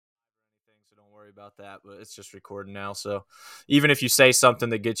so don't worry about that. But it's just recording now, so even if you say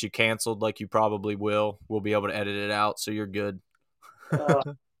something that gets you canceled, like you probably will, we'll be able to edit it out, so you're good.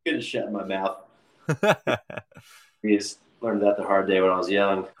 Good to shut my mouth. He's learned that the hard day when I was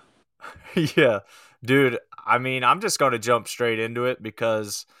young. Yeah, dude. I mean, I'm just going to jump straight into it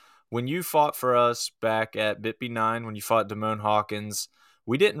because when you fought for us back at BitB9, when you fought Damone Hawkins,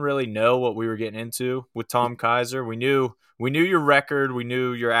 we didn't really know what we were getting into with Tom Kaiser. We knew your record, we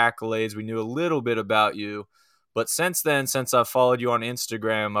knew your accolades, we knew a little bit about you. But since then, since I've followed you on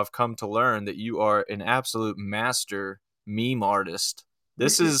Instagram, I've come to learn that you are an absolute master meme artist.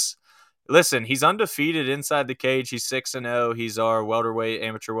 This is Listen, he's undefeated inside the cage. He's 6-0. He's our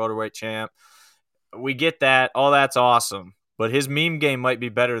amateur welterweight champ. We get that. All that's awesome. But his meme game might be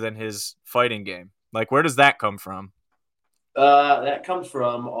better than his fighting game. Like, where does that come from? That comes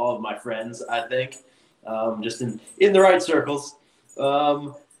from all of my friends, I think, just in the right circles.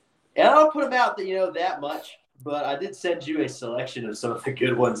 And I don't put them out that much, but I did send you a selection of some of the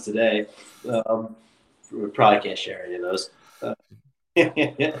good ones today. We probably can't share any of those.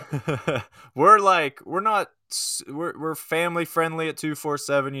 We're family friendly at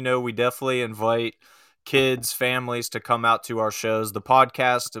 247. We definitely invite kids, families to come out to our shows. The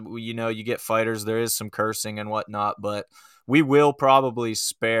podcast, you get fighters, there is some cursing and whatnot, but we will probably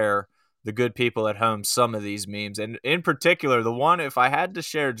spare the good people at home some of these memes. And in particular, the one, if I had to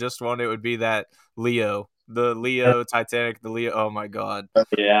share just one, it would be that the Leo Titanic, the Leo. Oh my God.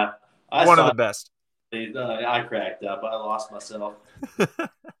 Yeah. One of the best. I cracked up. I lost myself.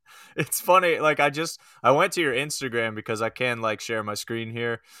 It's funny. Like I went to your Instagram because I can share my screen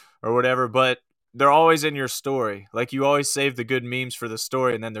here or whatever, but they're always in your story. Like you always save the good memes for the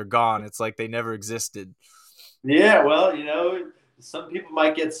story and then they're gone. It's like they never existed. Yeah. Well, some people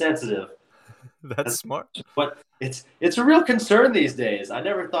might get sensitive. That's smart. But it's a real concern these days. I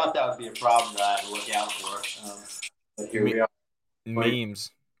never thought that would be a problem that I had to look out for. But here we are.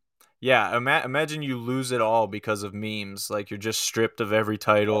 Memes. Yeah, imagine you lose it all because of memes. Like you're just stripped of every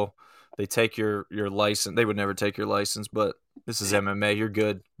title. They take your license. They would never take your license, but this is MMA. You're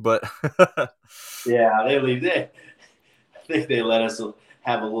good. But yeah, I think they let us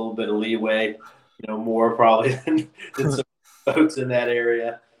have a little bit of leeway, more probably than some folks in that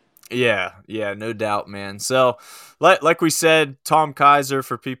area. Yeah, no doubt, man. So, like we said, Tom Kaiser,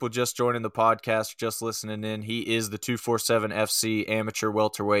 for people just joining the podcast, just listening in, he is the 247 FC amateur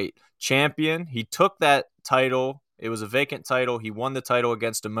welterweight champion. He took that title. It was a vacant title. He won the title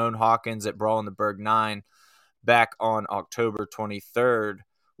against Damone Hawkins at Brawl in the Berg 9 back on October 23rd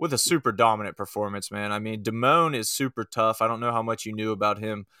with a super dominant performance, man. I mean, Damone is super tough. I don't know how much you knew about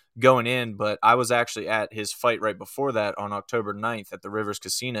him going in, but I was actually at his fight right before that on October 9th at the Rivers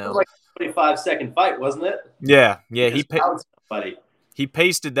Casino. It was like a 25-second fight, wasn't it? Yeah. He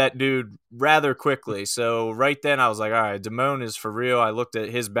pasted that dude rather quickly. So right then I was like, all right, Damone is for real. I looked at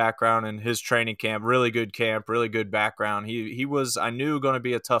his background and his training camp, really good background. He was, I knew, going to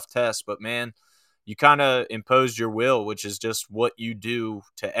be a tough test, but man, you kind of imposed your will, which is just what you do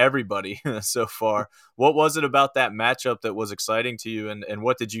to everybody so far. What was it about that matchup that was exciting to you, and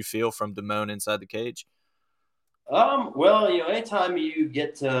what did you feel from Damone inside the cage? Well, anytime you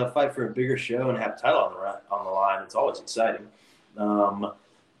get to fight for a bigger show and have a title on the line, it's always exciting.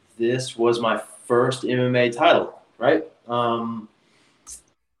 This was my first MMA title, right? And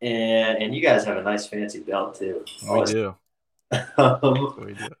you guys have a nice fancy belt too. We do.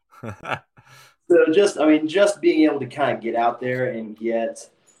 We do. So just being able to kind of get out there and get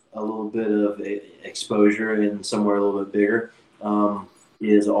a little bit of exposure in somewhere a little bit bigger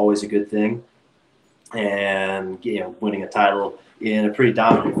is always a good thing. And winning a title in a pretty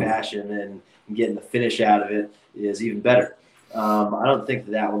dominant fashion and getting the finish out of it is even better. I don't think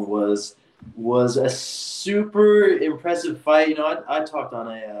that one was a super impressive fight. I talked on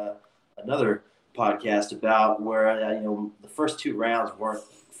another podcast about where the first two rounds weren't,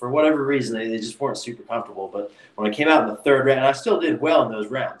 for whatever reason, they just weren't super comfortable. But when I came out in the third round, I still did well in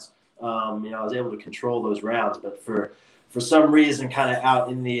those rounds. I was able to control those rounds, but for some reason, kind of out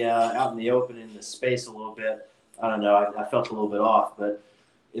in the open in the space a little bit, I don't know. I felt a little bit off. But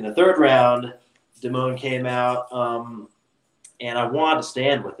in the third round, Damone came out, and I wanted to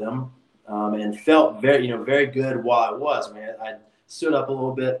stand with him, and felt very good while I was. I mean, I stood up a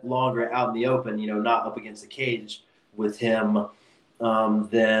little bit longer out in the open, not up against the cage with him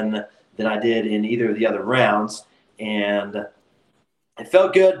than I did in either of the other rounds, and it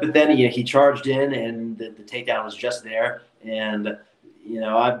felt good. But then he charged in, and the takedown was just there, and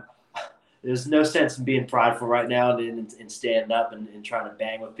there's no sense in being prideful right now and standing up and trying to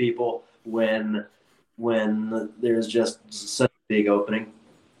bang with people when there's just such a big opening.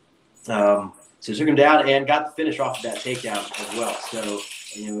 So took him down and got the finish off of that takedown as well. So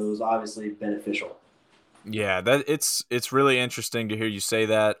it was obviously beneficial. Yeah, that it's really interesting to hear you say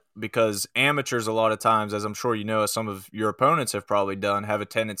that because amateurs a lot of times, as I'm sure you know, as some of your opponents have probably done, have a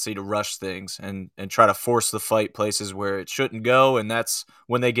tendency to rush things and try to force the fight places where it shouldn't go, and that's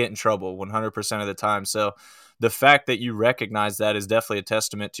when they get in trouble 100% of the time. So the fact that you recognize that is definitely a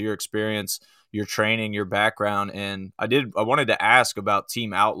testament to your experience, your training, your background. And I wanted to ask about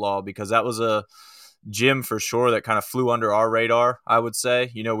Team Outlaw because that was a gym for sure that kind of flew under our radar, I would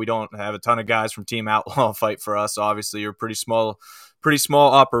say. We don't have a ton of guys from Team Outlaw fight for us. Obviously, you're a pretty small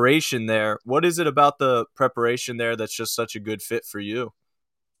operation there. What is it about the preparation there that's just such a good fit for you?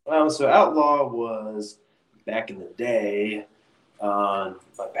 So Outlaw was back in the day. By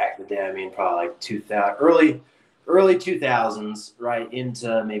back in the day, I mean probably like 2000, early 2000s, right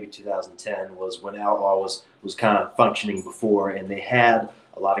into maybe 2010 was when Outlaw was kind of functioning before, and they had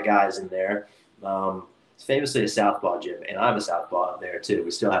a lot of guys in there. It's famously a southpaw gym, and I'm a southpaw there too.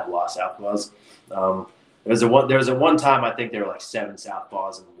 We still have a lot of southpaws. Um, there was a one time I think there were like 7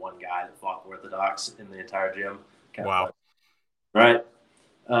 southpaws and one guy that fought orthodox in the entire gym. Kind of Wow. fun, right?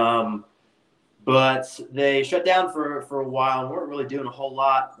 Um, but they shut down for a while and weren't really doing a whole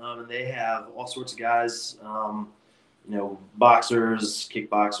lot. And they have all sorts of guys, boxers,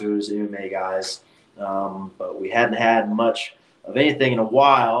 kickboxers, MMA guys. But we hadn't had much of anything in a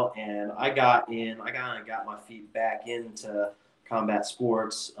while. And I kind of got my feet back into combat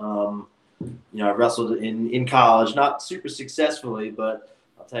sports. I wrestled in college, not super successfully, but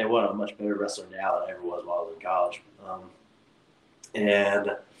I'll tell you what, I'm a much better wrestler now than I ever was while I was in college.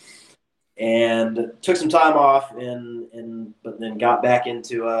 And took some time off and but then got back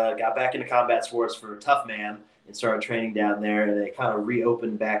into combat sports for Tough Man and started training down there, and they kind of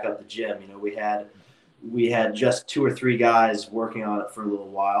reopened back up the gym. We had just 2 or 3 guys working on it for a little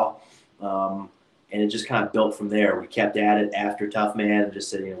while, and it just kind of built from there. We kept at it after Tough Man and just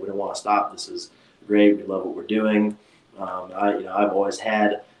said, we don't want to stop. This is great. We love what we're doing. I've always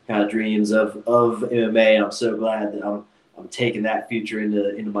had kind of dreams of MMA, and I'm so glad that I'm taking that future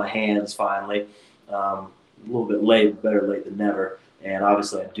into my hands finally. A little bit late, better late than never. And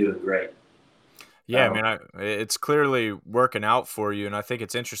obviously, I'm doing great. Yeah, I mean, it's clearly working out for you, and I think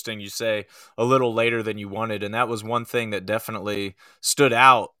it's interesting you say a little later than you wanted, and that was one thing that definitely stood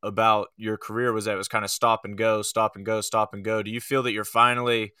out about your career was that it was kind of stop and go, stop and go, stop and go. Do you feel that you're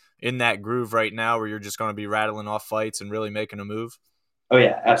finally in that groove right now where you're just going to be rattling off fights and really making a move? Oh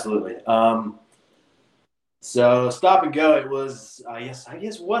yeah, absolutely. So stop and go. It was, I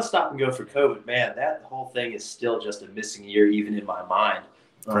guess, was stop and go for COVID. Man, that whole thing is still just a missing year, even in my mind.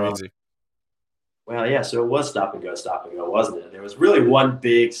 Um, Crazy. well, yeah. So it was stop and go, wasn't it? There was really one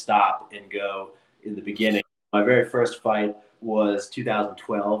big stop and go in the beginning. My very first fight was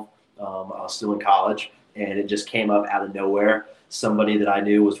 2012. I was still in college, and it just came up out of nowhere. Somebody that I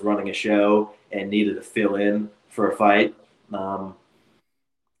knew was running a show and needed to fill in for a fight. Um,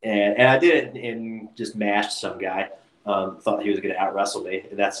 and I did it and just mashed some guy. Thought he was going to out wrestle me,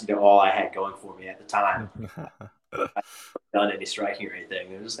 and that's all I had going for me at the time. I hadn't done any striking or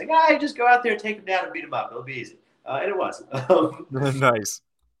anything. It was just like, just go out there, take him down, and beat him up. It'll be easy, and it was. Nice.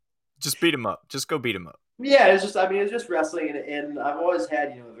 Just beat him up. Just go beat him up. Yeah, it was just wrestling, and I've always had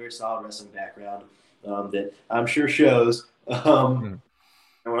a very solid wrestling background that I'm sure shows. Mm.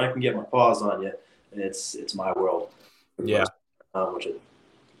 And when I can get my paws on you, it's my world for the Yeah. most, which it's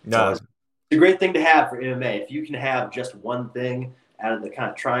No. always a great thing to have for MMA. If you can have just one thing out of the kind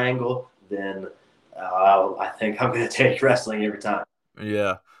of triangle, then I think I'm going to take wrestling every time.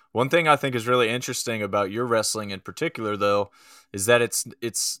 Yeah. One thing I think is really interesting about your wrestling in particular, though, is that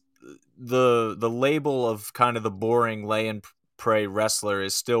it's the label of kind of the boring lay and pray wrestler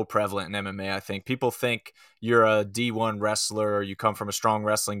is still prevalent in MMA. I think people think you're a D1 wrestler or you come from a strong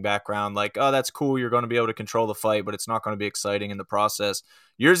wrestling background, like, oh, that's cool. You're going to be able to control the fight, but it's not going to be exciting in the process.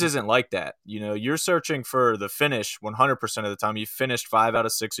 Yours isn't like that. You're searching for the finish 100% of the time. You finished 5 out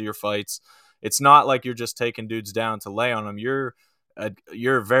of 6 of your fights. It's not like you're just taking dudes down to lay on them. You're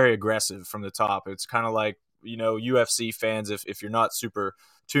very aggressive from the top. It's kind of like UFC fans. If you're not super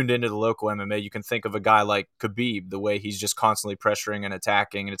tuned into the local MMA, you can think of a guy like Khabib, the way he's just constantly pressuring and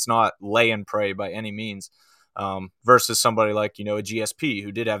attacking, and it's not lay and pray by any means. Versus somebody like a GSP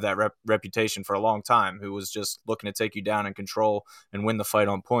who did have that reputation for a long time, who was just looking to take you down and control and win the fight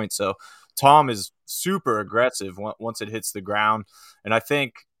on point. So Tom is super aggressive once it hits the ground, and I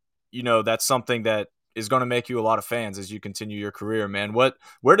think that's something that is going to make you a lot of fans as you continue your career, man.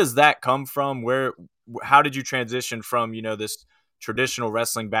 Where does that come from? How did you transition from, this traditional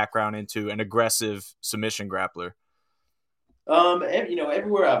wrestling background into an aggressive submission grappler?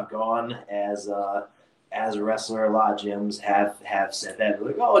 Everywhere I've gone as a wrestler, a lot of gyms have said that. They're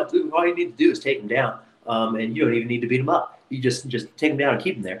like, oh, dude, all you need to do is take him down, and you don't even need to beat him up. You just take him down and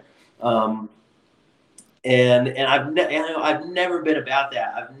keep him there. And I've never been about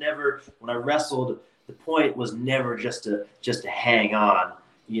that. I've never, when I wrestled, the point was never just to hang on.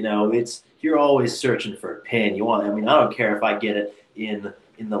 It's, you're always searching for a pin. I don't care if I get it in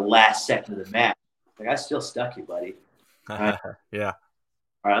the last second of the match. Like, I still stuck you, buddy. All right, Yeah.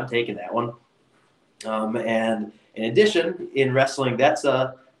 all right, I'm taking that one. And in addition, in wrestling, that's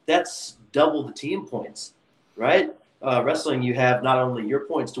double the team points, right? Wrestling, you have not only your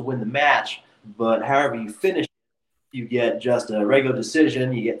points to win the match, but however you finish, you get just a regular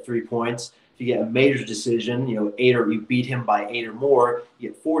decision, you get 3 points. If you get a major decision, 8, or you beat him by 8 or more, you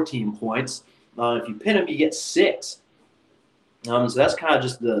get 14 points. If you pin him, you get 6. So that's kind of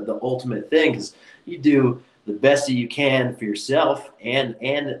just the ultimate thing, because you do the best that you can for yourself and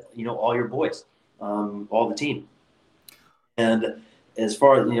all your boys, all the team. And as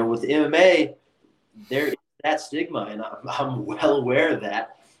far as with MMA, there is that stigma, and I'm well aware of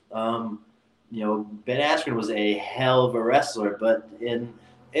that. Ben Askren was a hell of a wrestler, and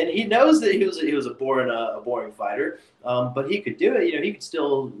he knows that he was a boring fighter, but he could do it. He could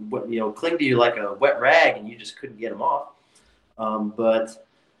still cling to you like a wet rag, and you just couldn't get him off. But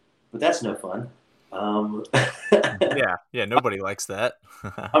that's no fun. Yeah, nobody likes that.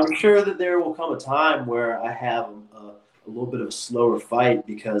 I'm sure that there will come a time where I have a little bit of a slower fight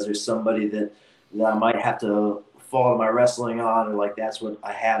because there's somebody that I might have to follow my wrestling on, or like that's what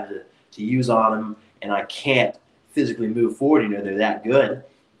I have to use on them, and I can't physically move forward. They're that good,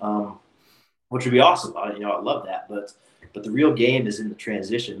 which would be awesome. I love that, but the real game is in the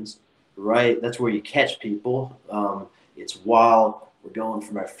transitions, right? That's where you catch people. It's while we're going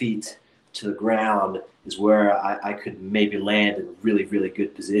from our feet to the ground is where I could maybe land in a really, really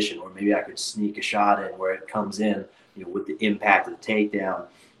good position, or maybe I could sneak a shot in where it comes in, with the impact of the takedown,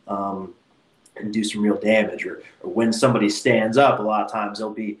 and do some real damage. Or when somebody stands up, a lot of times they'll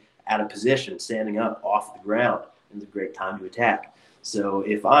be out of position, standing up off the ground, and it's a great time to attack. So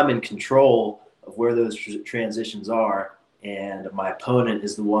if I'm in control of where those transitions are, and my opponent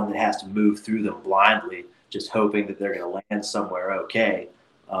is the one that has to move through them blindly, just hoping that they're going to land somewhere okay,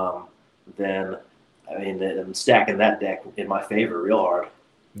 then I'm stacking that deck in my favor real hard.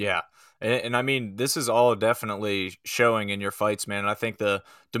 Yeah. And this is all definitely showing in your fights, man. And I think the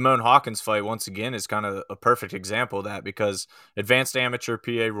Damone Hawkins fight, once again, is kind of a perfect example of that, because advanced amateur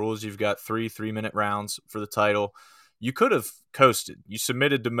PA rules, you've got 3 3-minute rounds for the title. You could have coasted. You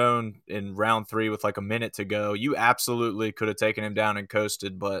submitted Damone in round 3 with like a minute to go. You absolutely could have taken him down and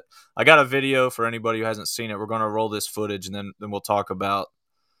coasted. But I got a video for anybody who hasn't seen it. We're going to roll this footage, and then we'll talk about.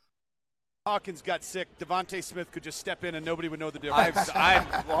 Hawkins got sick. Devontae Smith could just step in and nobody would know the difference. I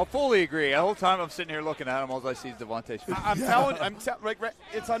fully agree. The whole time I'm sitting here looking at him, all I see is Devontae Smith.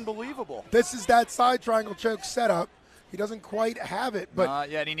 It's unbelievable. This is that side triangle choke setup. He doesn't quite have it,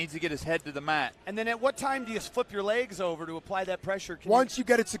 but and he needs to get his head to the mat. And then at what time do you flip your legs over to apply that pressure? Once you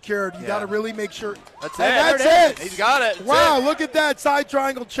get it secured, you got to really make sure. That's it. He's got it. Wow, look at that side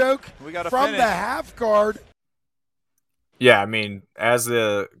triangle choke from the half guard. Yeah, as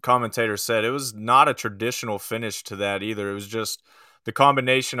the commentator said, it was not a traditional finish to that either. It was just the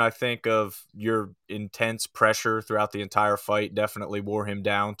combination, I think, of your intense pressure throughout the entire fight definitely wore him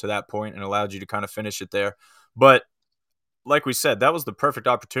down to that point and allowed you to kind of finish it there. But like we said, that was the perfect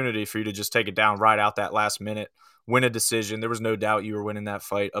opportunity for you to just take it down right out that last minute, win a decision. There was no doubt you were winning that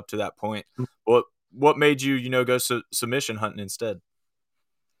fight up to that point. What made you, go submission hunting instead?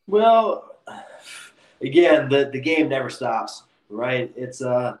 Well, again, the game never stops, right? It's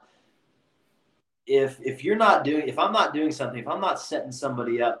if I'm not doing something, if I'm not setting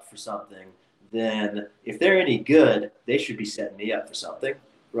somebody up for something, then if they're any good, they should be setting me up for something,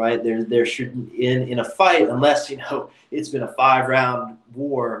 right? There shouldn't in a fight, unless it's been a 5-round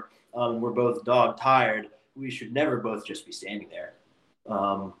war, we're both dog tired. We should never both just be standing there,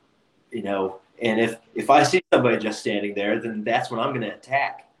 And if I see somebody just standing there, then that's when I'm going to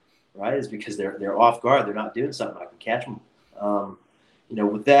attack. Right, is because they're off guard. They're not doing something. I can catch them.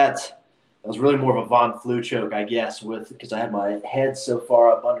 With that was really more of a Von Flue choke, I guess, because I had my head so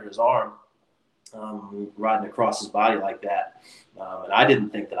far up under his arm, riding across his body like that, and I didn't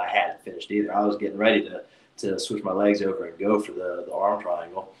think that I had it finished either. I was getting ready to switch my legs over and go for the arm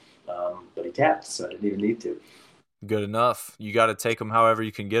triangle, but he tapped, so I didn't even need to. Good enough. You got to take them however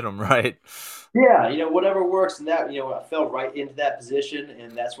you can get them, right? Yeah, whatever works. And that, I fell right into that position,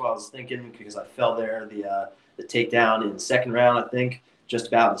 and that's what I was thinking, because I fell there the takedown in the second round, I think, just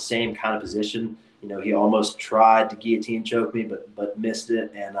about in the same kind of position. he almost tried to guillotine choke me, but missed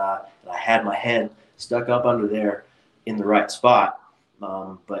it, and I had my head stuck up under there in the right spot,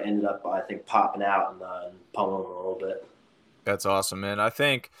 but ended up, I think, popping out and pummeling him a little bit. That's awesome, man. I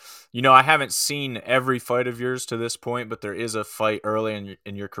think, I haven't seen every fight of yours to this point, but there is a fight early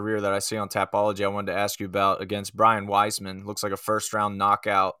in your career that I see on Tapology I wanted to ask you about against Brian Wiseman. Looks like a first-round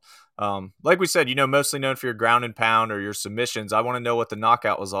knockout. Like we said, mostly known for your ground and pound or your submissions. I want to know what the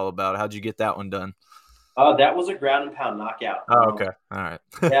knockout was all about. How'd you get that one done? That was a ground and pound knockout. Oh, okay. All right.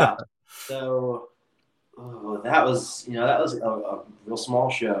 Yeah. So that was a real small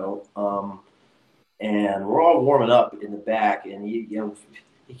show. And we're all warming up in the back, and you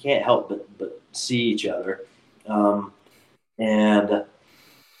can't help but see each other.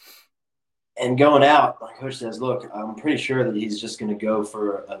 And going out, my coach says, "Look, I'm pretty sure that he's just going to go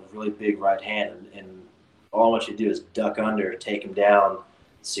for a really big right hand, and all I want you to do is duck under, take him down,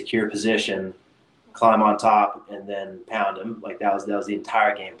 secure position, climb on top, and then pound him." Like that was the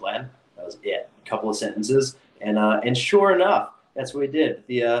entire game plan. That was it. A couple of sentences, and sure enough, that's what we did.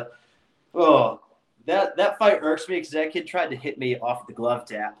 That fight irks me because that kid tried to hit me off the glove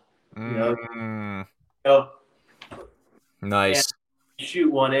tap. Nice.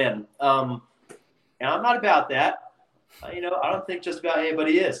 Shoot one in. And I'm not about that. I don't think just about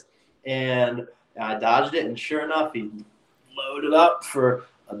anybody is. And I dodged it, and sure enough, he loaded up for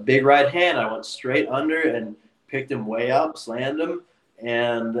a big right hand. I went straight under and picked him way up, slammed him,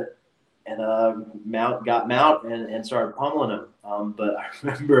 and got mount and started pummeling him. But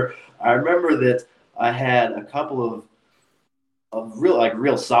I remember that I had a couple of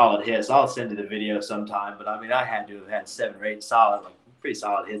real solid hits. I'll send you the video sometime, but I had to have had 7 or 8 pretty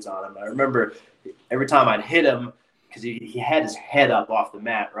solid hits on him. I remember every time I'd hit him, because he had his head up off the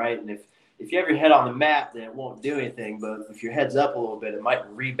mat, right? And if you have your head on the mat, then it won't do anything. But if your head's up a little bit, it might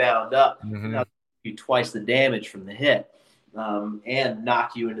rebound up, you twice the damage from the hit, and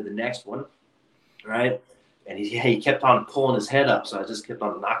knock you into the next one, right? And he kept on pulling his head up, so I just kept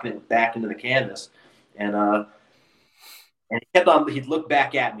on knocking it back into the canvas. And he'd look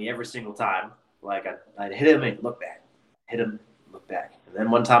back at me every single time. Like I'd hit him and he'd look back. Hit him, look back. And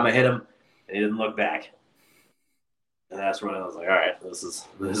then one time I hit him and he didn't look back. And that's when I was like, all right, this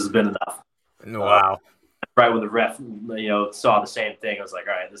has been enough. Wow. Right when the ref, saw the same thing, I was like,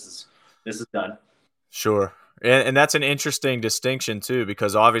 all right, this is done. Sure. And that's an interesting distinction, too,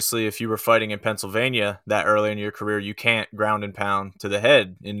 because obviously if you were fighting in Pennsylvania that early in your career, you can't ground and pound to the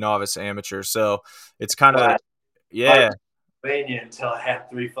head in novice amateur. So it's kind of, yeah. Pennsylvania until I had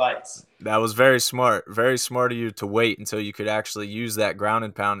 3 fights. That was very smart of you to wait until you could actually use that ground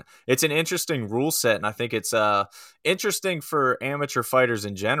and pound. It's an interesting rule set, and I think it's interesting for amateur fighters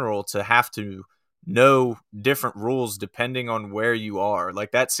in general to have to know different rules depending on where you are.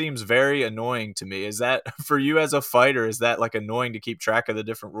 Like that seems very annoying to me. Is that for you as a fighter? Is that like annoying to keep track of the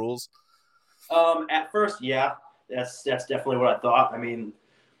different rules? At first, yeah, that's definitely what I thought.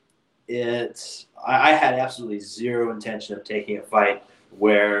 I had absolutely zero intention of taking a fight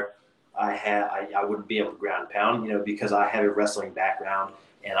where I wouldn't be able to ground and pound, because I have a wrestling background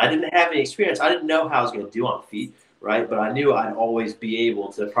and I didn't have any experience. I didn't know how I was going to do on feet, right? But I knew I'd always be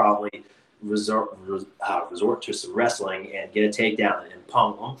able to probably resort to some wrestling and get a takedown and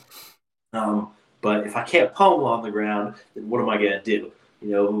pummel them. But if I can't pummel on the ground, then what am I going to do?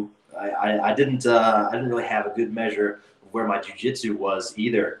 I didn't really have a good measure of where my jiu-jitsu was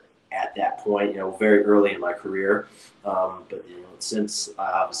either at that point, very early in my career. But since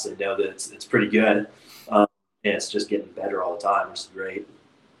I obviously know that it's pretty good, and it's just getting better all the time, which is great.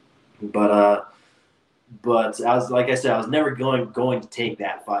 But I was never going to take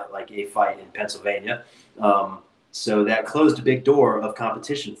that fight, like a fight in Pennsylvania. So that closed a big door of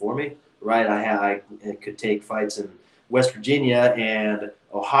competition for me, right? I could take fights in West Virginia and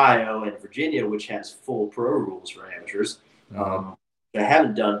Ohio and Virginia, which has full pro rules for amateurs. I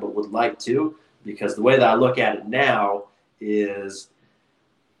haven't done, but would like to, because the way that I look at it now is,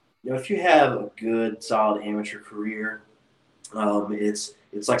 if you have a good, solid amateur career, it's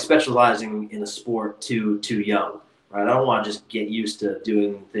like specializing in a sport too young, right? I don't want to just get used to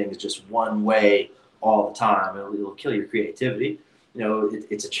doing things just one way all the time. It'll kill your creativity.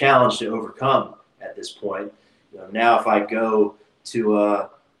 It's a challenge to overcome at this point. Now if I go to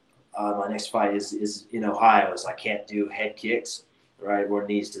my next fight is in Ohio, so I can't do head kicks, right, or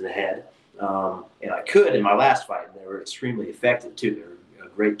knees to the head. And I could in my last fight, and they were extremely effective too. They're a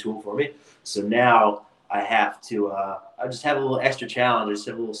great tool for me. So now I have to I just have a little extra challenge. I just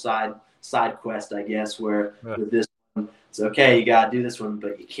have a little side quest, I guess, where with this one, it's okay, you got to do this one,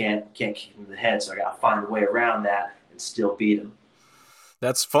 but you can't kick him in the head. So I got to find a way around that and still beat him.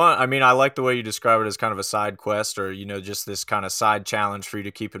 That's fun. I mean, I like the way you describe it as kind of a side quest, or just this kind of side challenge for you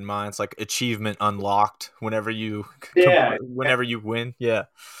to keep in mind. It's like achievement unlocked whenever you Yeah, whenever you win. Yeah.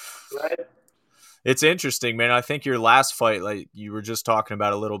 right. It's interesting, man. I think your last fight, like you were just talking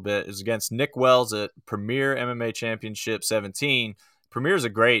about a little bit, is against Nick Wells at Premier MMA Championship 17. Premier is a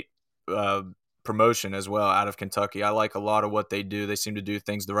great uh, promotion as well out of Kentucky. I like a lot of what they do. They seem to do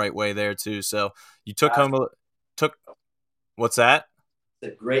things the right way there too. So you took what's that? The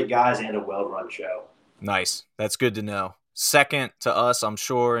great guys and a well-run show. Nice. That's good to know. Second to us, I'm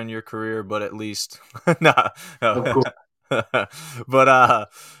sure, in your career, but at least no. Of course. But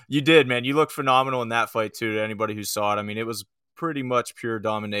you did, man. You looked phenomenal in that fight too. To anybody who saw it, I mean, it was pretty much pure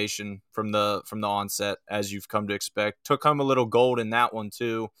domination from the onset, as you've come to expect. Took home a little gold in that one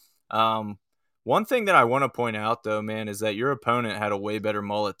too. One thing that I want to point out, though, man, is that your opponent had a way better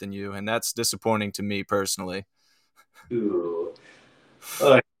mullet than you, and that's disappointing to me personally. Ooh.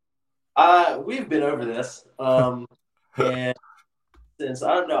 We've been over this, and since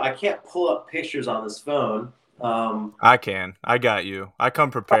I don't know, I can't pull up pictures on this phone. I can. I got you. I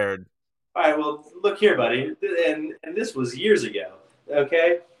come prepared. All right, well, look here, buddy, and this was years ago.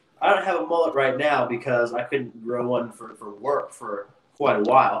 Okay, I don't have a mullet right now because I couldn't grow one for work for quite a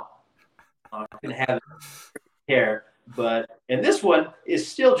while. I didn't have hair, and this one is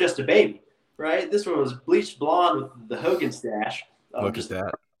still just a baby, right? This one was bleached blonde with the Hogan stash. Look at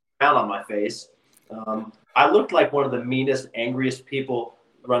that. Around on my face. I looked like one of the meanest, angriest people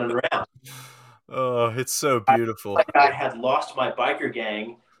running around. Oh, it's so beautiful. I had lost my biker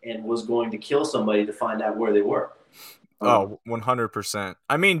gang and was going to kill somebody to find out where they were. 100%.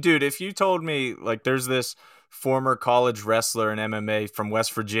 I mean, dude, if you told me like there's this former college wrestler in MMA from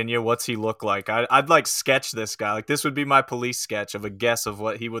West Virginia, what's he look like? I'd like sketch this guy. Like this would be my police sketch of a guess of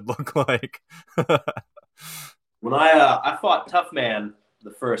what he would look like. When I fought Tough Man the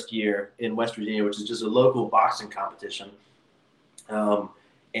first year in West Virginia, which is just a local boxing competition,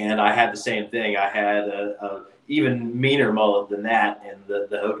 and I had the same thing. I had a even meaner mullet than that and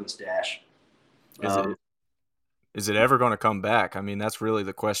the Hogan stash. Is it ever going to come back? I mean, that's really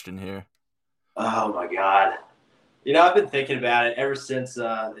the question here. Oh my God. I've been thinking about it ever since,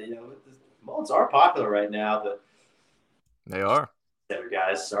 mullets are popular right now, but they are.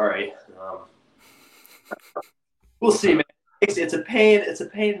 Guys, sorry. We'll see, man. It's a pain. It's a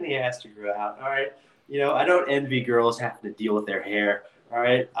pain in the ass to grow out. All right. I don't envy girls having to deal with their hair. All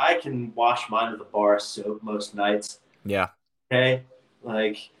right. I can wash mine with a bar of soap most nights. Yeah. Okay.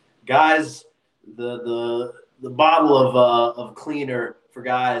 Like guys, the bottle of cleaner for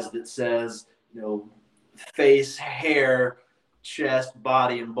guys that says, face, hair, chest,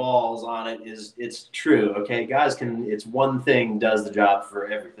 body, and balls on it it's true. Okay. Guys it's one thing does the job for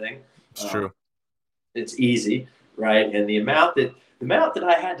everything. It's true. It's easy. Right. And the amount that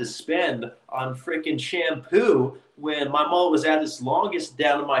I had to spend on freaking shampoo when my mullet was at its longest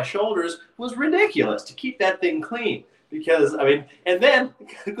down to my shoulders was ridiculous to keep that thing clean. Because and then,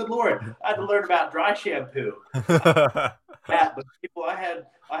 good Lord, I had to learn about dry shampoo. But people, I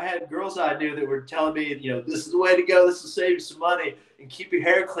had girls I knew that were telling me, this is the way to go. This will save you some money and keep your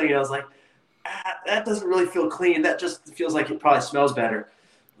hair clean. I was like, that doesn't really feel clean. That just feels like it probably smells better.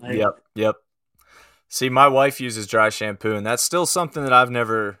 Yep. See, my wife uses dry shampoo, and that's still something that I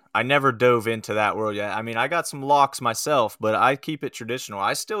never dove into that world yet. I mean, I got some locks myself, but I keep it traditional.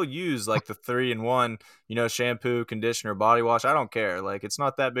 I still use like the 3-in-1, shampoo, conditioner, body wash. I don't care. Like, it's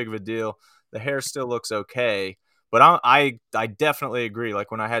not that big of a deal. The hair still looks okay, but I definitely agree.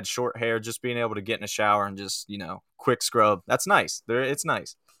 Like when I had short hair, just being able to get in a shower and just, quick scrub, that's nice. It's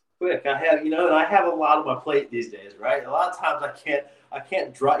nice. Quick. I have, and I have a lot on my plate these days, right? A lot of times I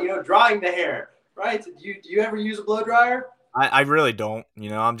can't dry, drying the hair. Right? Do you ever use a blow dryer? I really don't.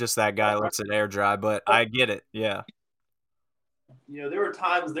 I'm just that guy that lets it air dry, but I get it. Yeah. There were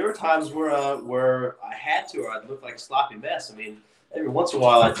times where I had to, or I'd look like a sloppy mess. I mean, every once in a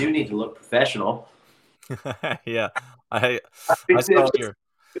while I do need to look professional. Yeah. I saw here.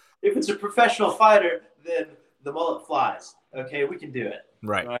 If it's a professional fighter, then the mullet flies. Okay, we can do it.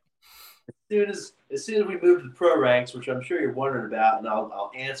 Right. As soon as we move to the pro ranks, which I'm sure you're wondering about, and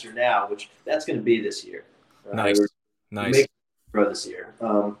I'll answer now, which that's going to be this year. Nice. Pro this year.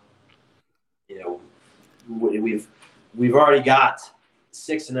 We've already got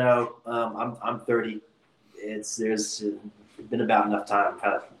 6-0. I'm 30. There's been about enough time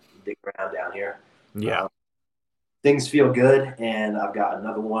kind of dig around down here. Yeah. Things feel good, and I've got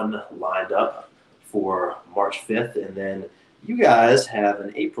another one lined up for March 5th, and then you guys have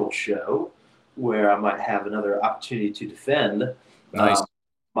an April show where I might have another opportunity to defend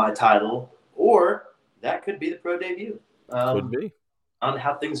my title, or that could be the pro debut. Could be. on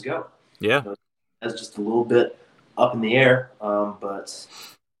how things go. Yeah. That's just a little bit up in the air. But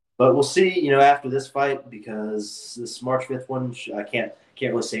we'll see, after this fight, because this March 5th one, I can't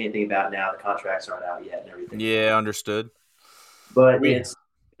really say anything about now. The contracts aren't out yet and everything. Yeah, understood. But it's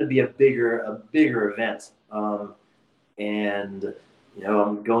going to be a bigger event. And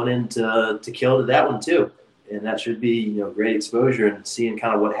I'm going into kill to that one too. And that should be, great exposure, and seeing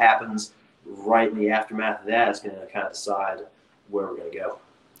kind of what happens right in the aftermath of that is going to kind of decide where we're going to go.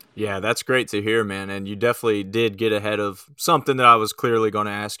 Yeah, that's great to hear, man. And you definitely did get ahead of something that I was clearly going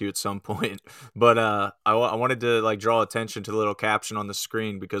to ask you at some point. But I wanted to draw attention to the little caption on the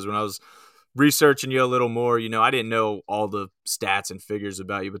screen, because when I was researching you a little more, I didn't know all the stats and figures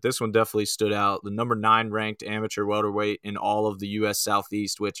about you, but this one definitely stood out. The number 9 ranked amateur welterweight in all of the U.S.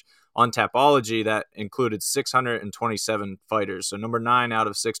 Southeast, which on Tapology, that included 627 fighters. So number 9 out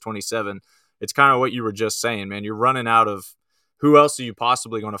of 627. It's kind of what you were just saying, man. You're running out of who else are you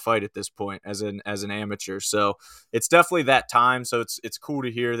possibly going to fight at this point as an amateur? So it's definitely that time. So it's cool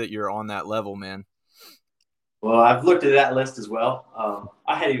to hear that you're on that level, man. Well, I've looked at that list as well.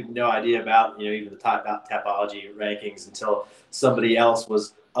 I had even no idea about even the Tapology rankings until somebody else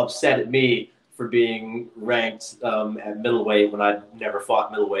was upset at me for being ranked at middleweight when I never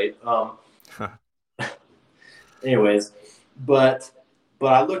fought middleweight. Anyways, but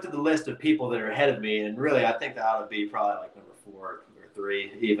I looked at the list of people that are ahead of me, and really I think that ought to be probably like number 4 or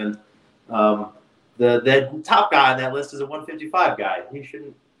 3 even. The top guy on that list is a 155 guy. He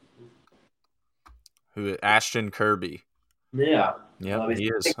shouldn't. Who? Ashton Kirby. Yeah. Yeah, he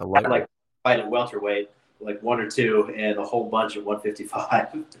is. I like fight at welterweight, like 1 or 2, and a whole bunch at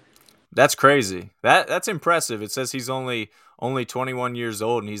 155. That's crazy. That's impressive. It says he's only 21 years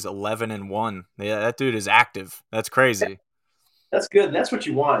old and he's 11-1. Yeah, that dude is active. That's crazy. That's good. That's what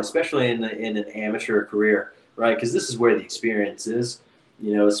you want, especially in an amateur career, right? Because this is where the experience is.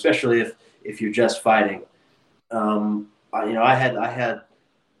 Especially if you're just fighting. I had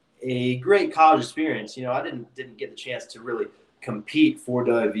a great college experience. I didn't get the chance to really compete for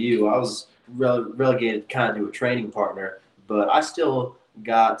WVU. I was relegated kind of to a training partner, but I still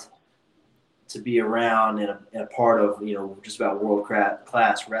got to be around and a part of just about world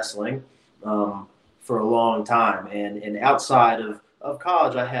class wrestling for a long time. And outside of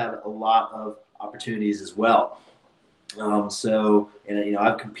college, I had a lot of opportunities as well.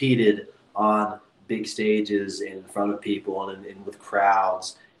 I've competed on big stages in front of people and with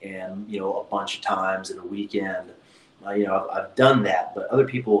crowds, and a bunch of times in a weekend. I've done that, but other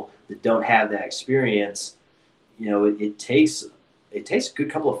people that don't have that experience, it takes a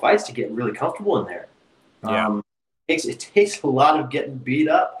good couple of fights to get really comfortable in there. Yeah. It takes a lot of getting beat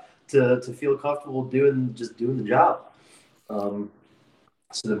up to feel comfortable doing the job.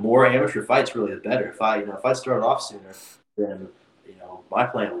 So the more amateur fights, really, the better. If I started off sooner, then my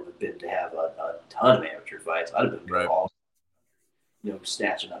plan would have been to have a ton of amateur fights. I'd have been right. all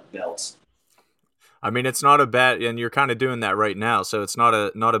snatching up belts. I mean, it's not a bad, and you're kind of doing that right now, so it's not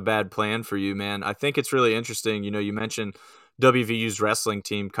a bad plan for you, man. I think it's really interesting. You mentioned WVU's wrestling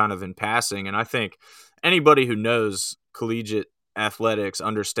team kind of in passing, and I think anybody who knows collegiate athletics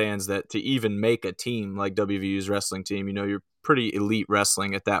understands that to even make a team like WVU's wrestling team, you're pretty elite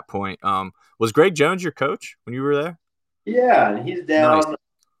wrestling at that point. Was Greg Jones your coach when you were there? Yeah, and he's down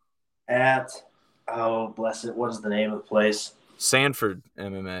at, bless it, what is the name of the place? Sanford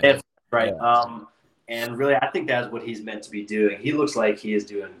MMA. Right. Yeah. And really, I think that's what he's meant to be doing. He looks like he is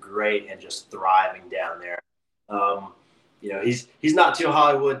doing great and just thriving down there. He's not too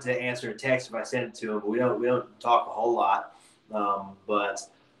Hollywood to answer a text if I send it to him, but we don't talk a whole lot. But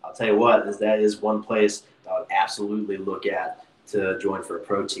I'll tell you what, that is one place I would absolutely look at to join for a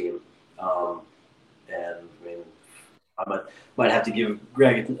pro team. And I mean, I might have to give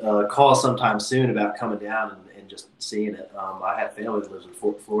Greg a call sometime soon about coming down and just seeing it. I have family that lives in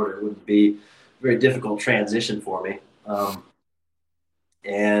Florida. It wouldn't be a very difficult transition for me.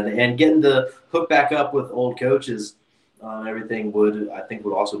 And getting to hook back up with old coaches, everything would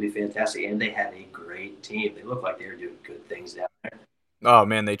also be fantastic. And they had a great team. They looked like they were doing good things down there. Oh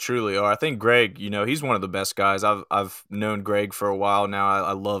man, they truly are. I think Greg, he's one of the best guys. I've known Greg for a while now.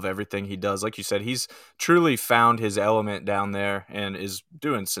 I love everything he does. Like you said, he's truly found his element down there and is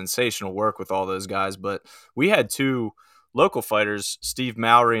doing sensational work with all those guys. But we had 2 local fighters, Steve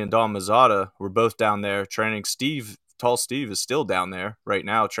Mowry and Don Mazzata, were both down there training. Tall Steve is still down there right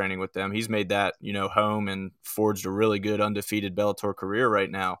now training with them. He's made that, home and forged a really good undefeated Bellator career right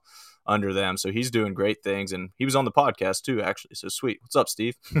now under them. So he's doing great things, and he was on the podcast too, actually. So sweet. What's up,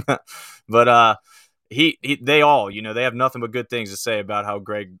 Steve? But they all, they have nothing but good things to say about how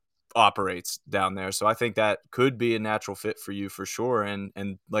Greg operates down there. So I think that could be a natural fit for you for sure. And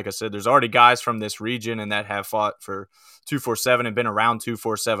like I said, there's already guys from this region and that have fought for 247 and been around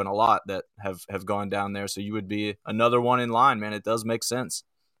 247 a lot that have gone down there. So you would be another one in line, man. It does make sense.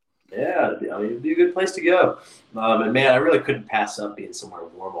 Yeah, I mean, it'd be a good place to go. And man, I really couldn't pass up being somewhere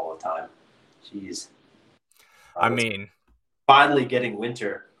warm all the time. Jeez. I mean, finally getting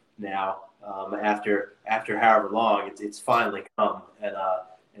winter now. After however long, it's finally come, and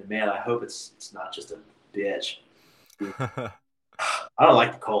man, I hope it's not just a bitch. I don't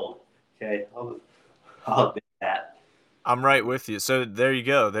like the cold. Okay, I'll admit that. I'm right with you. So there you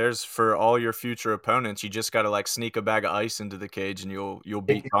go. There's for all your future opponents. You just got to like sneak a bag of ice into the cage, and you'll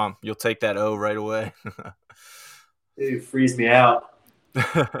beat Tom. You'll take that O right away. It freeze me out.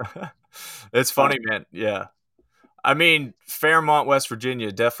 It's funny, man. Yeah. I mean, Fairmont, West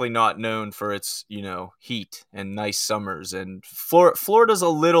Virginia, definitely not known for its, heat and nice summers. And Florida's a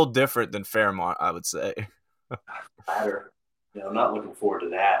little different than Fairmont, I would say. Matter. I'm not looking forward to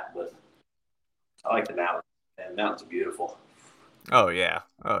that, but I like the mountains. And mountains are beautiful. Oh, yeah.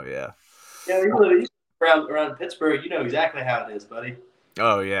 Oh, yeah. Yeah, you live around Pittsburgh. You know exactly how it is, buddy.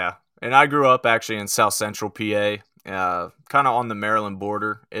 Oh, yeah. And I grew up actually in South Central PA, kind of on the Maryland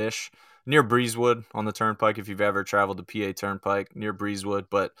border-ish. Near Breezewood on the Turnpike, if you've ever traveled the PA Turnpike, near Breezewood.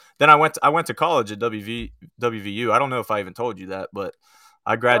 But then I went to college at WVU. I don't know if I even told you that, but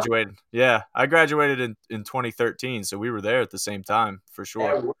I graduated. Yeah, I graduated in 2013, so we were there at the same time for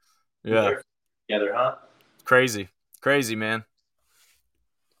sure. Yeah, together, huh? Crazy, man.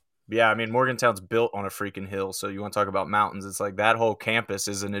 Yeah, I mean Morgantown's built on a freaking hill, so you want to talk about mountains? It's like that whole campus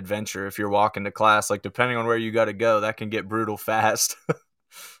is an adventure. If you're walking to class, like depending on where you got to go, that can get brutal fast.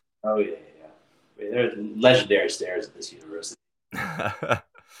 Oh, yeah. There's legendary stairs at this university.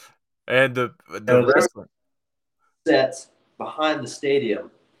 And the wrestling sets behind the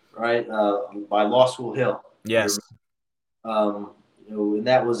stadium, right, by Law School Hill. Yes. And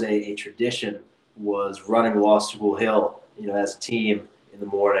that was a tradition, was running Law School Hill, as a team in the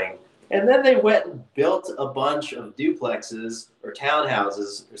morning. And then they went and built a bunch of duplexes or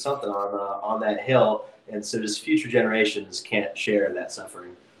townhouses or something on that hill. And so just future generations can't share that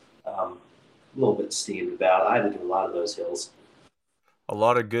suffering. A little bit steamed about. I had to do a lot of those hills. A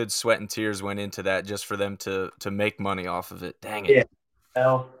lot of good sweat and tears went into that just for them to make money off of it. Dang it.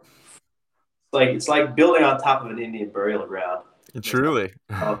 Yeah. It's like building on top of an Indian burial ground. Truly.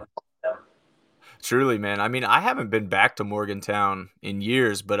 Truly, man. I mean, I haven't been back to Morgantown in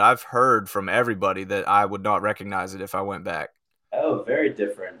years, but I've heard from everybody that I would not recognize it if I went back. Oh, very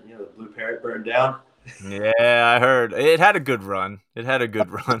different. The Blue Parrot burned down. Yeah, I heard. It had a good run. It had a good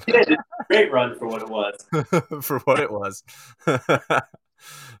run. Yeah, it did a great run for what it was. For what it was.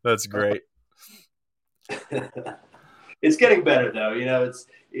 That's great. It's getting better, though.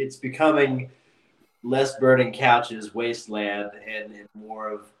 It's becoming less burning couches, wasteland, and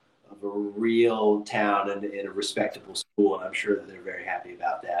more of a real town and a respectable school. And I'm sure that they're very happy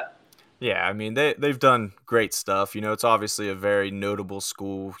about that. Yeah, I mean, they've done great stuff. It's obviously a very notable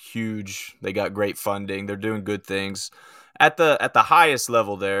school, huge. They got great funding. They're doing good things. At the highest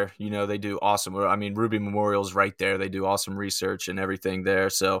level there, they do awesome. I mean, Ruby Memorial's right there. They do awesome research and everything there.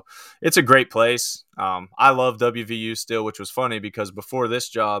 So it's a great place. I love WVU still, which was funny because before this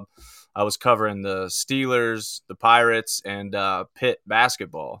job, I was covering the Steelers, the Pirates, and Pitt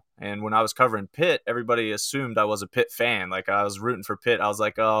basketball. And when I was covering Pitt, everybody assumed I was a Pitt fan. Like I was rooting for Pitt. I was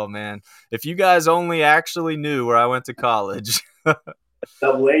like, oh, man, if you guys only actually knew where I went to college.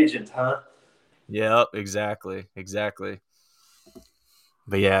 Double agent, huh? Yep, exactly.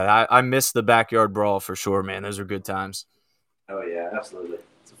 But yeah, I miss the backyard brawl for sure, man. Those are good times. Oh, yeah, absolutely.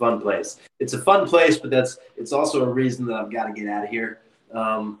 It's a fun place. It's a fun place, but it's also a reason that I've got to get out of here.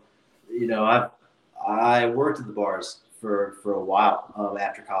 I worked at the bars for a while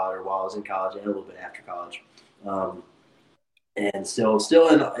after college, or while I was in college, and a little bit after college, and still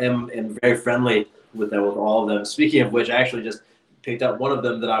am very friendly with all of them. Speaking of which, I actually just picked up one of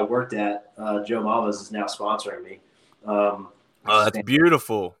them that I worked at. Joe Mama's is now sponsoring me. Oh, that's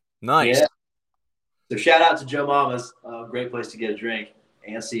beautiful. Nice. Yeah. So shout out to Joe Mama's. Great place to get a drink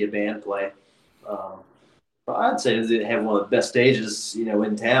and see a band play. I'd say they have one of the best stages,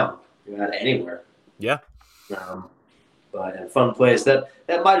 in town, out anywhere. Yeah. But a fun place. That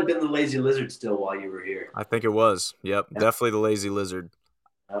might have been the Lazy Lizard still while you were here. I think it was. Yep. Yeah. Definitely the Lazy Lizard.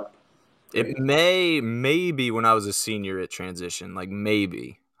 Yep. It may be when I was a senior at transition, like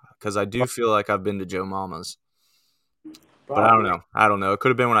maybe, because I do feel like I've been to Joe Mama's. But I don't know. It could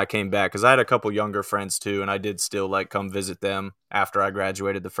have been when I came back because I had a couple younger friends too, and I did still come visit them after I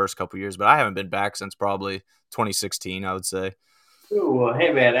graduated the first couple years. But I haven't been back since probably 2016, I would say. Ooh, well,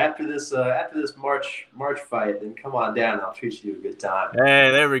 hey man, after this March fight, then come on down. I'll treat you to a good time.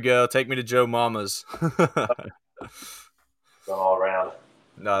 Hey, there we go. Take me to Joe Mama's. Going all around.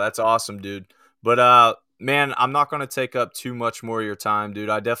 No, that's awesome, dude. But man, I'm not gonna take up too much more of your time, dude.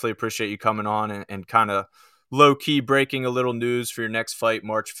 I definitely appreciate you coming on and kind of low key breaking a little news for your next fight,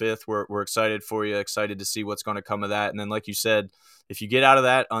 March 5th. We're excited for you, excited to see what's gonna come of that. And then, like you said, if you get out of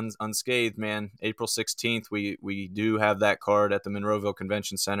that unscathed, man, April 16th, we do have that card at the Monroeville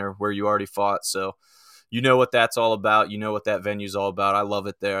Convention Center where you already fought. So you know what that's all about. You know what that venue's all about. I love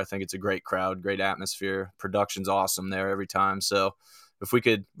it there. I think it's a great crowd, great atmosphere. Production's awesome there every time. So if we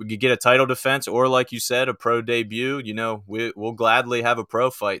could get a title defense or, like you said, a pro debut, you know, we'll gladly have a pro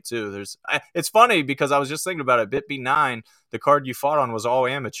fight too. It's funny because I was just thinking about it. Bit B9, the card you fought on was all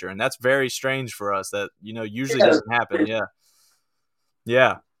amateur, and that's very strange for us. That, you know, usually doesn't happen.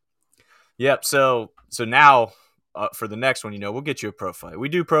 Yeah. Yep. So now for the next one, you know, we'll get you a pro fight. We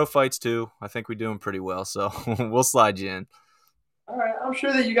do pro fights too. I think we do them pretty well, so we'll slide you in. All right, I'm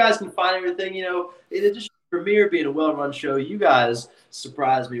sure that you guys can find everything. You know, in addition to Premiere being a well-run show, you guys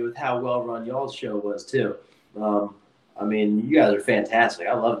surprised me with how well-run y'all's show was too. I mean, you guys are fantastic.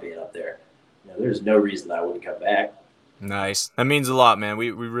 I love being up there. You know, there's no reason I wouldn't come back. Nice. That means a lot, man.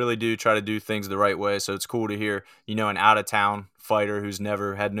 We really do try to do things the right way. So it's cool to hear, you know, an out of town fighter who's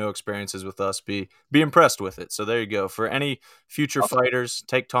never had no experiences with us be impressed with it. So there you go. For any future fighters,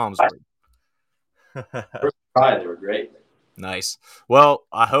 take Tom's word. They were great. Nice. Well,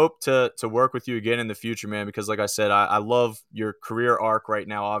 I hope to work with you again in the future, man, because like I said, I love your career arc right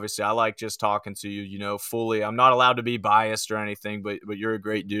now. Obviously, I like just talking to you, you know, fully. I'm not allowed to be biased or anything, but you're a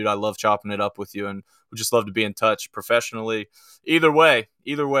great dude. I love chopping it up with you, and we just love to be in touch professionally. Either way,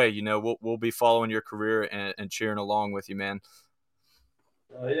 you know, we'll be following your career and cheering along with you, man.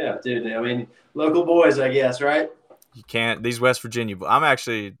 Oh yeah, dude. I mean, local boys, I guess, right? You can't. These West Virginia. I'm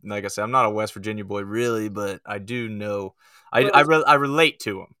actually, like I said, I'm not a West Virginia boy really, but I do know. I relate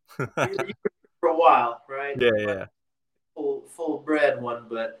to them. You for a while, right? Yeah. Full bred one,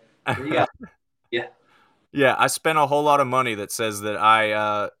 but you got yeah. Yeah, I spent a whole lot of money that says that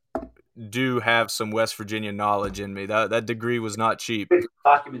I do have some West Virginia knowledge in me. That degree was not cheap.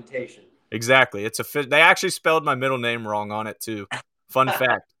 Documentation. Exactly. They actually spelled my middle name wrong on it too. Fun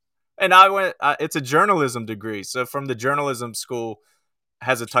fact. And I went. It's a journalism degree, so from the journalism school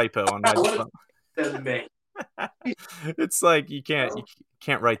has a typo on my. Doesn't make. It's like you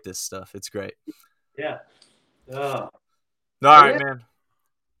can't write this stuff. It's great. Yeah. Oh. All right, man.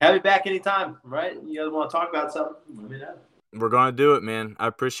 Have me back anytime, right? You guys want to talk about something? Let me know. We're going to do it, man. I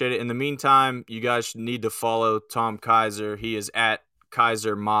appreciate it. In the meantime, you guys need to follow Tom Kaiser. He is at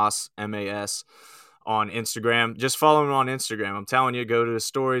Kaiser Mas, M-A-S, on Instagram. Just follow him on Instagram. I'm telling you, go to his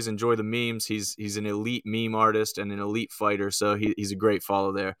stories, enjoy the memes. He's an elite meme artist and an elite fighter, so he's a great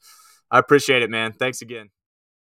follow there. I appreciate it, man. Thanks again.